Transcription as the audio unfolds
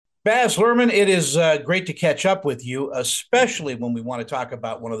Baz Luhrmann, it is great to catch up with you, especially when we want to talk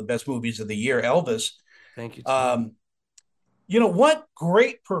about one of the best movies of the year, Elvis. Thank you, Tom. Um, what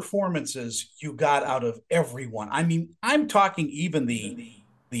great performances you got out of everyone. I mean, I'm talking even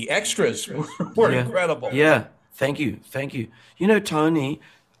the extras were Yeah, incredible. yeah. Thank you, thank you. Tony,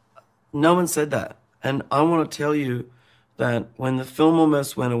 no one said that, and I want to tell you that when the film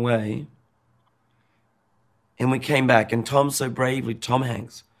almost went away, and we came back, and Tom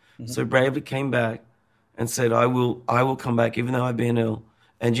Hanks, Mhm. so bravely came back and said, I will come back, even though I've been ill.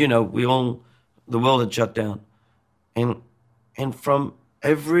 And the world had shut down, and from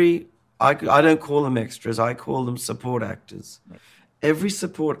every, I don't call them extras, I call them support actors. Every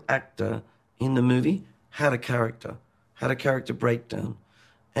support actor in the movie had a character breakdown.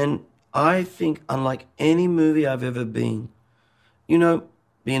 And I think, unlike any movie I've ever you know,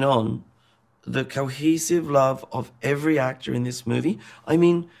 been on, the cohesive love of every actor in this movie. I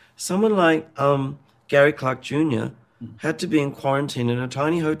mean, someone like Gary Clark Jr. had to be in quarantine in a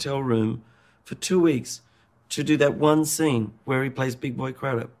tiny hotel room for 2 weeks to do that one scene where he plays Big Boy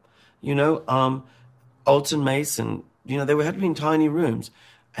Crudup. You know, Alton Mason, they had to be in tiny rooms,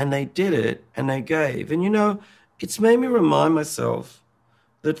 and they did it, and they gave. And it's made me remind myself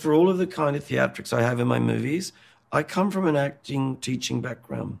that for all of the kind of theatrics I have in my movies, I come from an acting teaching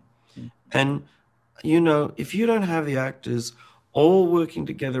background. And, if you don't have the actors all working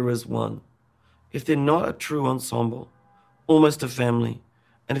together as one, if they're not a true ensemble, almost a family,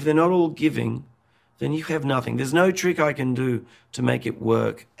 and if they're not all giving, then you have nothing. There's no trick I can do to make it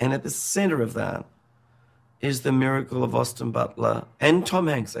work. And at the center of that is the miracle of Austin Butler and Tom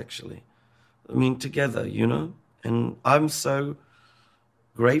Hanks, actually. I mean, together, And I'm so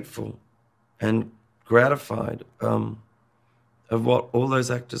grateful and gratified of what all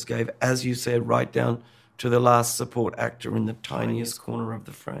those actors gave, as you said, right down to the last support actor in the tiniest corner of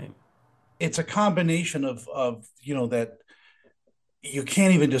the frame. It's a combination of that you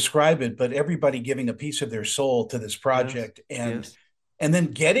can't even describe it, but everybody giving a piece of their soul to this Yes, project yes, and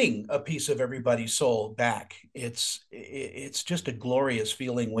then getting a piece of everybody's soul back. It's just a glorious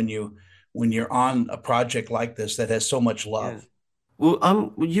feeling when you're on a project like this that has so much yeah. love.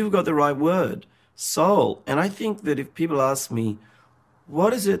 Well, you've got the right word, soul. And I think that if people ask me,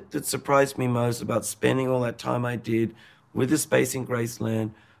 what is it that surprised me most about spending all that time I did with the space in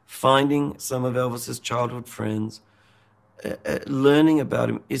Graceland, finding some of Elvis's childhood friends, learning about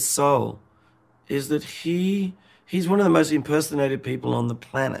him, is soul. Is that he's one of the most impersonated people on the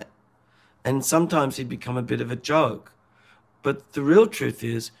planet. And sometimes he'd become a bit of a joke. But the real truth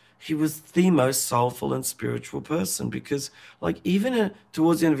is, he was the most soulful and spiritual person because, like, even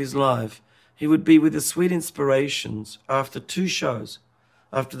towards the end of his life, he would be with the sweet inspirations after two shows,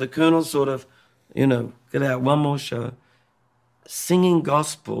 after the Colonel sort of, get out one more show, singing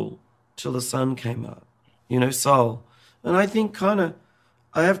gospel till the sun came up, soul. And I think I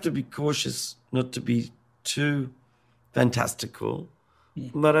have to be cautious not to be too fantastical,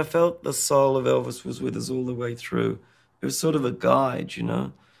 but I felt the soul of Elvis was with us all the way through. It was sort of a guide,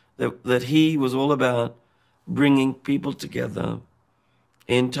 that he was all about bringing people together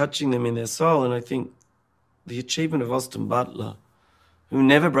and touching them in their soul. And I think the achievement of Austin Butler, who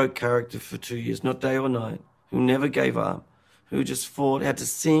never broke character for 2 years, not day or night, who never gave up, who just fought, had to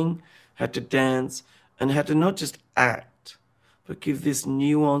sing, had to dance, and had to not just act, but give this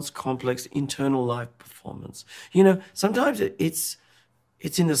nuanced, complex, internal life performance. Sometimes it's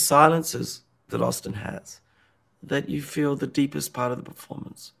in the silences that Austin has that you feel the deepest part of the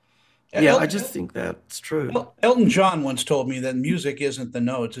performance. Yeah, I El- just think that's true. Elton John once told me that music isn't the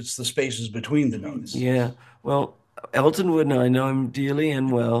notes, it's the spaces between the notes. Yeah. Well, Elton Wood, I know him dearly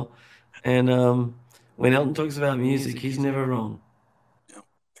and well. And when Elton talks about music, he's never wrong.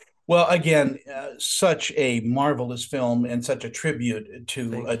 Well, again, such a marvelous film and such a tribute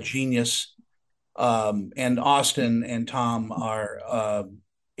to a Thank you. genius. And Austin and Tom are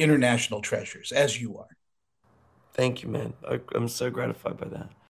international treasures, as you are. Thank you, man. I'm so gratified by that.